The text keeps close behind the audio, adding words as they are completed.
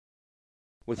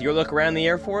With your look around the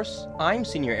Air Force, I'm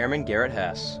Senior Airman Garrett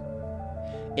Hess.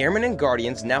 Airmen and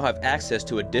Guardians now have access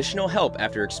to additional help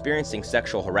after experiencing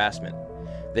sexual harassment.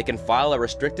 They can file a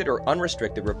restricted or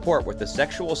unrestricted report with the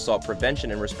Sexual Assault Prevention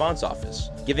and Response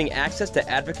Office, giving access to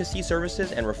advocacy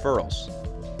services and referrals.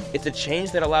 It's a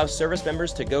change that allows service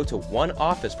members to go to one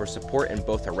office for support in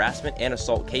both harassment and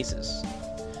assault cases.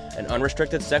 An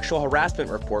unrestricted sexual harassment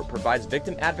report provides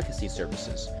victim advocacy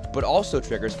services, but also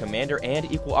triggers Commander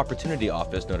and Equal Opportunity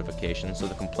Office notifications so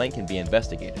the complaint can be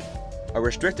investigated. A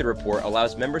restricted report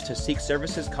allows members to seek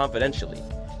services confidentially.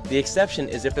 The exception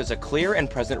is if there's a clear and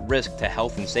present risk to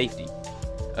health and safety.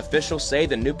 Officials say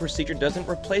the new procedure doesn't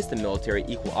replace the military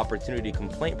equal opportunity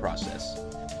complaint process.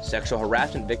 Sexual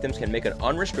harassment victims can make an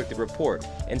unrestricted report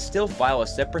and still file a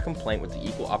separate complaint with the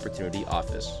Equal Opportunity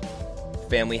Office.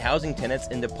 Family housing tenants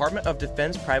in Department of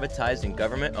Defense privatized and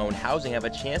government-owned housing have a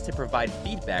chance to provide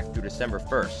feedback through December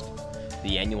 1st.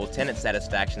 The annual tenant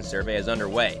satisfaction survey is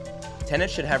underway.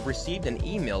 Tenants should have received an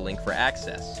email link for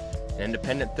access. An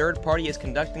independent third party is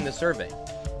conducting the survey.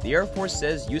 The Air Force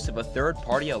says use of a third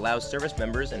party allows service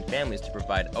members and families to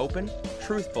provide open,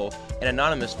 truthful, and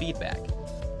anonymous feedback.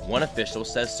 One official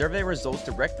says survey results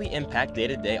directly impact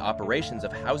day-to-day operations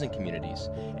of housing communities,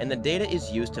 and the data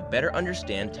is used to better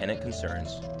understand tenant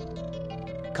concerns.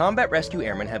 Combat Rescue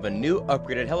Airmen have a new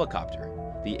upgraded helicopter.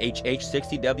 The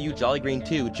HH-60W Jolly Green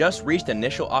II just reached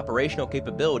initial operational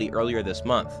capability earlier this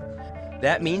month.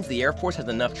 That means the Air Force has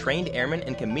enough trained airmen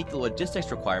and can meet the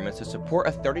logistics requirements to support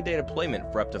a 30-day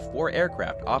deployment for up to 4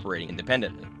 aircraft operating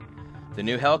independently. The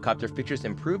new helicopter features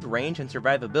improved range and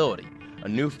survivability, a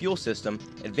new fuel system,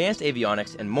 advanced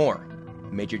avionics, and more.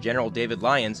 Major General David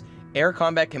Lyons, Air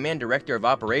Combat Command Director of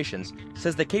Operations,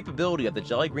 says the capability of the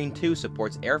Jolly Green II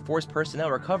supports Air Force personnel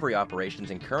recovery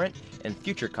operations in current and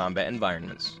future combat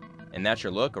environments. And that's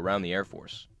your look around the Air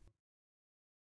Force.